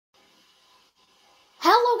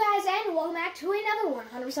guys, and welcome back to another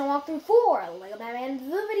 100% walkthrough for LEGO Batman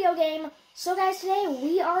the video game. So guys, today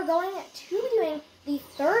we are going to be doing the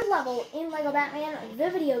third level in LEGO Batman the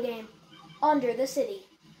video game, Under the City.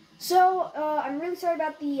 So, I'm really sorry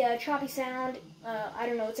about the choppy sound. I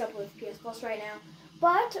don't know what's up with PS Plus right now.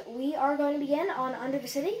 But we are going to begin on Under the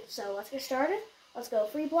City, so let's get started. Let's go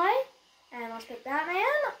free play, and let's pick Batman,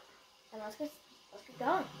 and let's get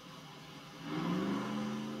going.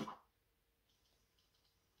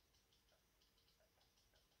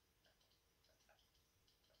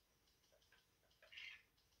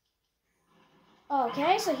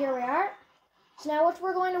 Okay, so here we are. So now what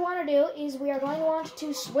we're going to want to do is we are going to want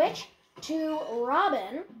to switch to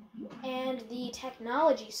Robin and the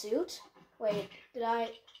technology suit. Wait, did I?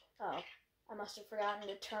 Oh, I must have forgotten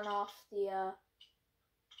to turn off the,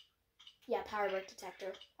 power brick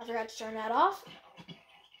detector. I forgot to turn that off.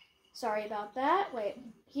 Sorry about that. Wait,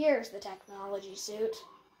 here's the technology suit.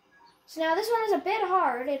 So now this one is a bit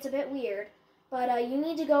hard, it's a bit weird, but you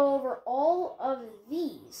need to go over all of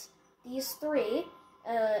these three,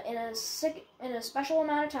 in a special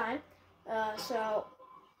amount of time. So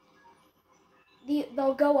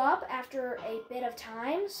they'll go up after a bit of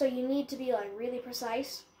time, so you need to be like really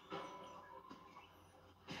precise,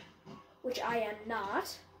 which I am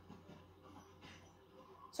not.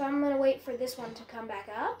 So I'm gonna wait for this one to come back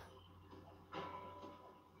up.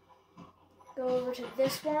 Go over to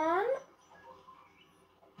this one.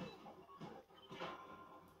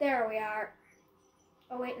 There we are.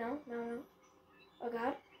 Oh wait, no. Oh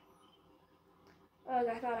god. Oh,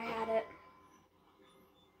 I thought I had it.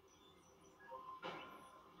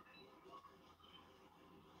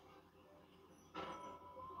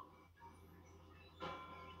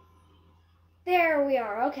 There we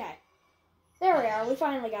are, okay. There we are, we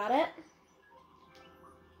finally got it.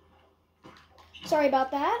 Sorry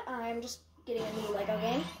about that, I'm just getting a new LEGO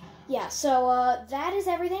game. Yeah, so that is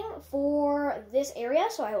everything for this area,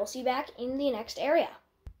 so I will see you back in the next area.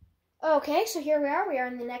 Okay, so here we are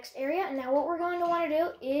in the next area, and now what we're going to want to do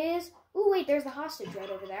is... Ooh, wait, there's the hostage right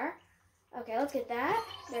over there. Okay, let's get that.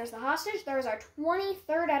 There's the hostage. There's our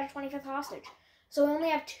 23rd out of 25th hostage. So we only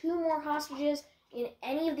have 2 more hostages in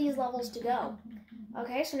any of these levels to go.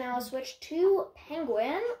 Okay, so now let's switch to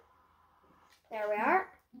Penguin. There we are.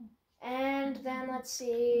 And then let's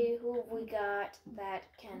see who have we got that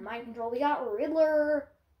can mind control. We got Riddler.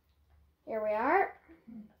 Here we are.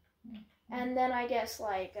 And then I guess,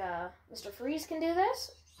 like, Mr. Freeze can do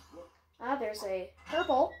this. There's a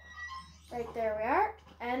purple. Right there we are.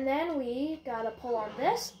 And then we gotta pull on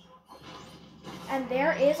this. And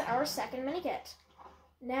there is our second Minikit.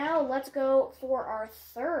 Now let's go for our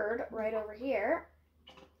third right over here.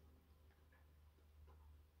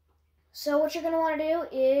 So what you're going to want to do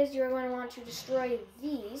is you're going to want to destroy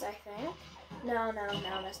these, I think. No,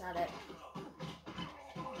 that's not it.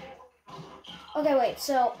 Okay, wait,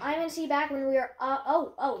 so I'm going to see back when we are,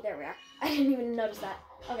 oh, there we are. I didn't even notice that.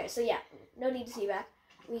 Okay, so yeah, no need to see back.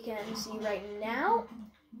 We can see right now,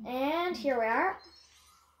 and here we are.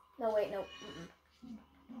 No, wait, no.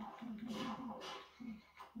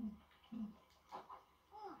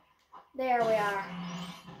 There we are.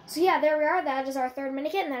 So yeah, there we are. That is our third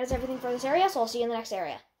Minikit, and that is everything for this area, so I'll see you in the next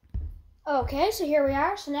area. Okay, so here we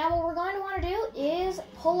are. So now what we're going to want to do is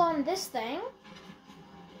pull on this thing.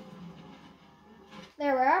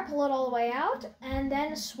 There we are, pull it all the way out, and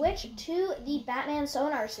then switch to the Batman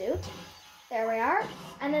sonar suit. There we are,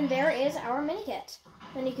 and then there is our Minikit.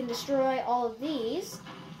 Then you can destroy all of these.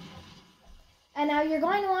 And now you're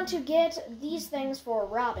going to want to get these things for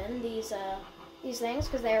Robin, these things,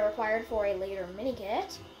 because they are required for a later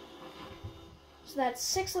Minikit. So that's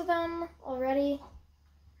 6 of them already.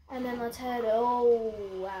 And then let's head, oh,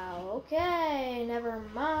 wow, okay, never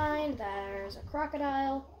mind, there's a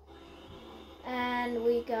crocodile. And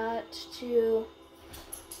we got to...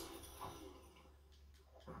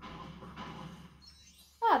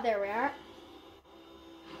 there we are.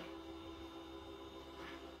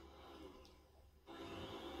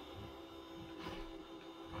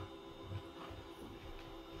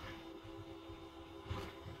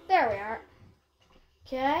 There we are.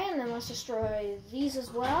 Okay, and then let's destroy these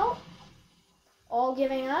as well. All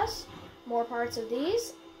giving us more parts of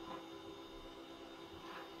these.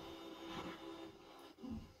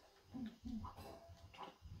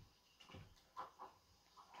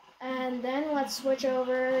 And then let's switch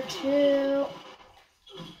over to...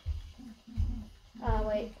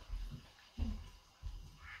 wait.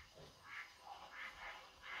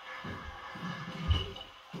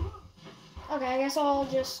 Okay, I guess I'll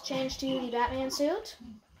just change to the Batman suit.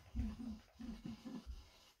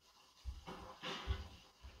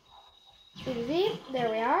 There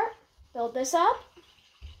we are. Build this up.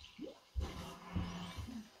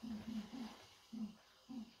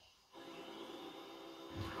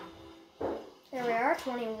 There we are,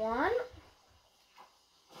 21.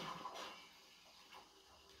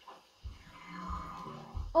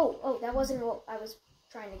 Oh, that wasn't what I was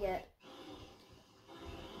trying to get.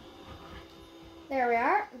 There we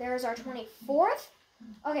are. There's our 24th.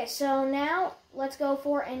 Okay, so now let's go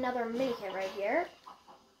for another mini kit right here.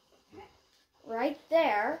 Right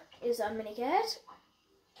there is a mini kit.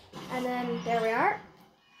 And then there we are.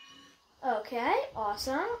 Okay,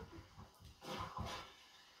 awesome.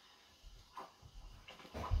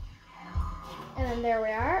 And then there we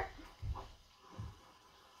are.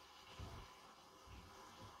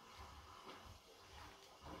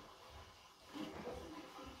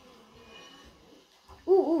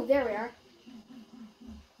 Ooh, there we are.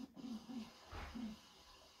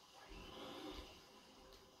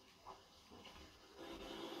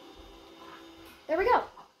 There we go.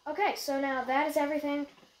 Okay, so now that is everything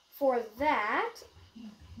for that.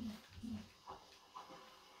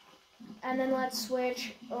 And then let's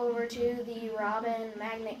switch over to the Robin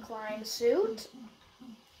Magnet Climb suit.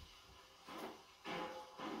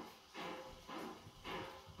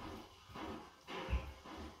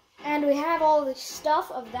 And we have all the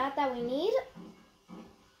stuff of that we need.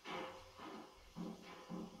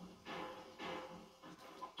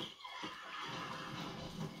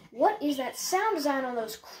 What is that sound design on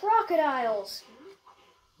those crocodiles?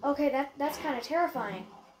 Okay, that's kind of terrifying.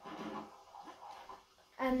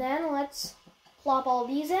 And then let's plop all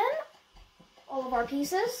these in, all of our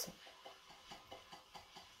pieces.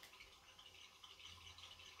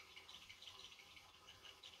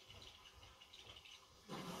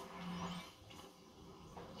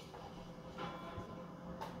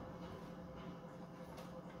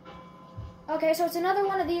 Okay, so it's another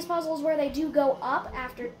one of these puzzles where they do go up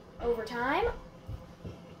over time.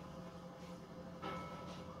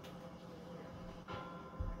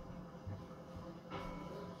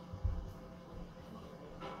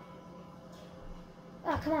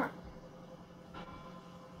 Oh, come on.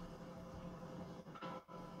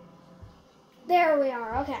 There we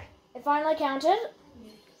are, okay. It finally counted.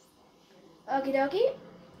 Okie dokie.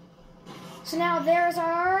 So now there's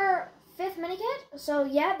our 5th mini kit. So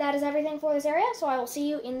yeah, that is everything for this area. So I will see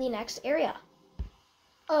you in the next area.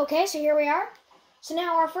 Okay, so here we are. So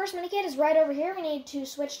now our first mini kit is right over here. We need to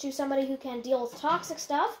switch to somebody who can deal with toxic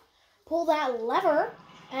stuff. Pull that lever,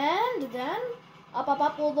 and then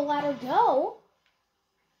up will the ladder go.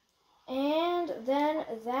 And then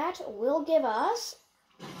that will give us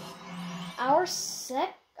our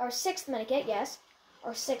 6th mini kit, yes.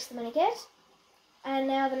 Our 6th mini kit. And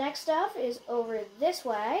now the next stuff is over this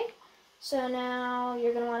way. So now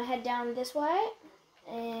you're going to want to head down this way.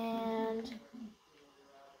 And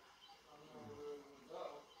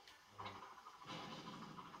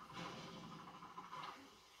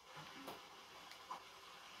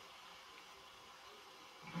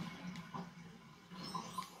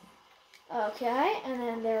okay, and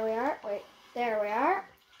then there we are. Wait, there we are.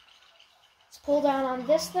 Let's pull down on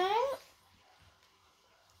this thing.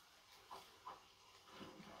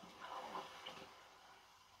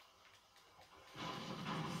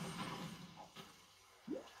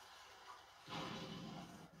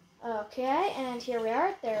 Okay, and here we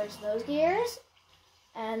are. There's those gears.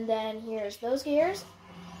 And then here's those gears.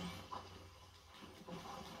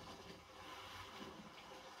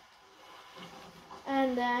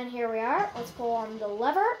 And then here we are. Let's pull on the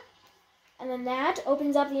lever. And then that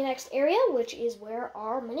opens up the next area, which is where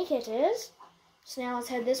our mini kit is. So now let's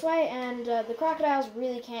head this way. And the crocodiles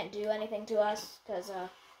really can't do anything to us because,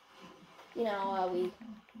 we have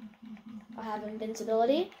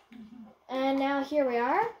invincibility. And now here we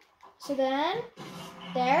are. So then,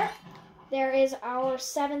 there is our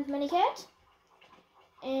 7th mini kit.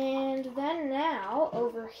 And then now,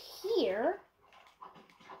 over here,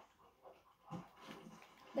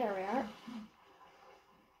 there we are.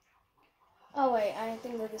 Oh wait, I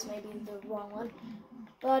think that this may be the wrong one.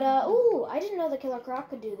 But, ooh, I didn't know the Killer Croc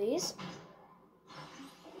could do these.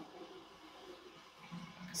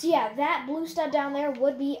 So yeah, that blue stud down there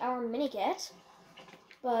would be our mini kit.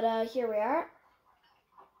 But, here we are.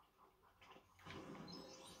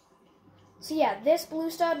 So yeah, this blue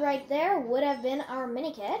stud right there would have been our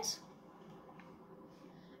mini kit.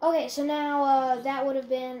 Okay, so now that would have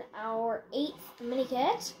been our 8th mini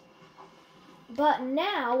kit. But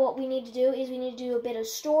now what we need to do is we need to do a bit of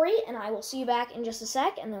story, and I will see you back in just a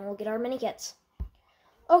sec, and then we'll get our mini kits.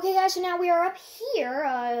 Okay guys, so now we are up here.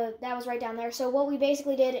 That was right down there. So what we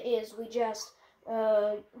basically did is we just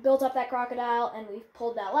built up that crocodile, and we've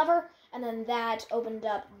pulled that lever, and then that opened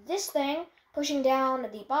up this thing, pushing down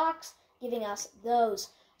the box, giving us those.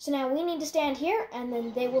 So now we need to stand here, and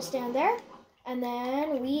then they will stand there, and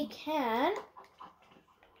then we can...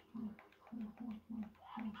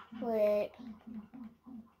 Wait.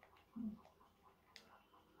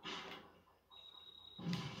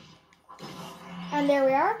 And there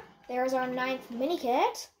we are. There's our 9th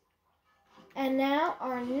Minikit. And now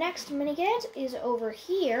our next Minikit is over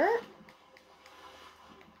here.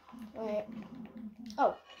 Wait.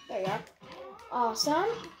 Oh, there you are. Awesome.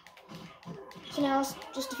 So now let's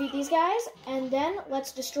just defeat these guys. And then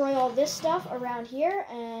let's destroy all this stuff around here.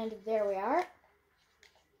 And there we are.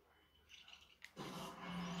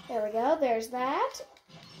 There we go. There's that.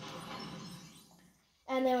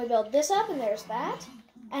 And then we build this up, and there's that.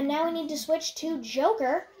 And now we need to switch to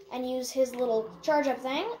Joker and use his little charge-up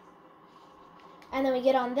thing. And then we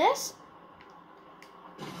get on this.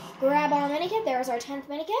 Grab our Minikit. There's our 10th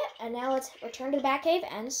Minikit. And now let's return to the Batcave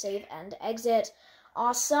and save and exit.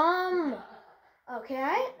 Awesome.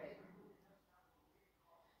 Okay.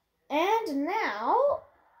 And now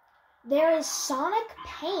there is Sonic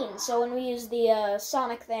Pain. So when we use the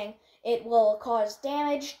Sonic thing, it will cause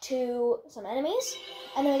damage to some enemies.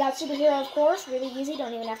 And then we got Superhero, of course. Really easy.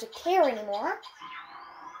 Don't even have to care anymore.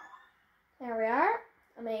 There we are.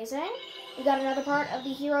 Amazing. We got another part of the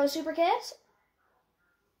Hero Super Kit.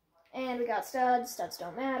 And we got studs. Studs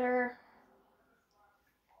don't matter.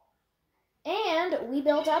 And we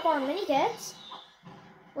built up our mini kits.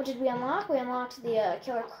 What did we unlock? We unlocked the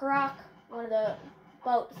Killer Croc, one of the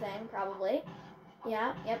boat thing, probably.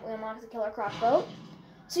 Yeah, yep, we unlocked the Killer Croc boat.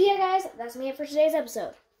 So yeah, guys, that's me for today's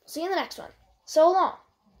episode. See you in the next one. So long,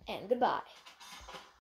 and goodbye.